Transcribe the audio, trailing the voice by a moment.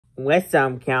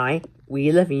Western County.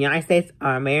 We live in the United States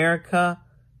of America,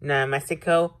 not in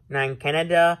Mexico, not in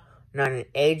Canada, not in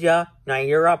Asia, not in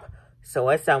Europe. So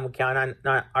Western County,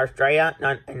 not Australia,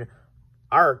 not in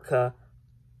Antarctica,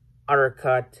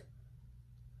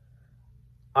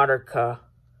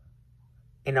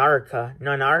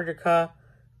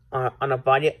 on a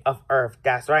body of Earth.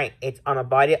 That's right. It's on a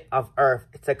body of Earth.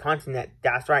 It's a continent.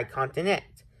 That's right. Continent.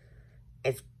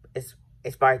 It's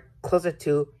by closer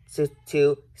to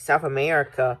South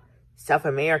America. South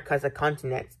America is a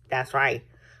continent. That's right.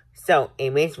 So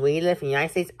it means we live in the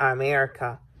United States of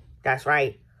America. That's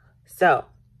right. So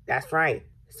that's right.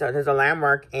 So there's a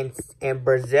landmark in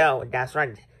Brazil. That's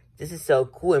right. This is so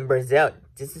cool in Brazil.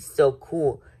 This is so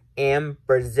cool in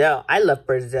Brazil. I love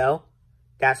Brazil.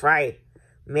 That's right.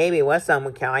 Maybe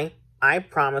Western County. I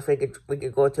promise we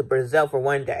could go to Brazil for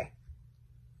one day.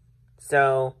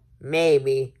 So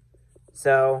maybe.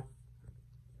 So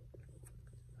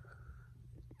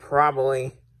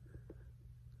probably.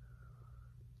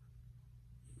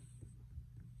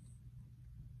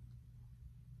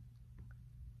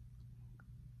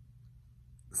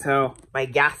 So my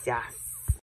gracias.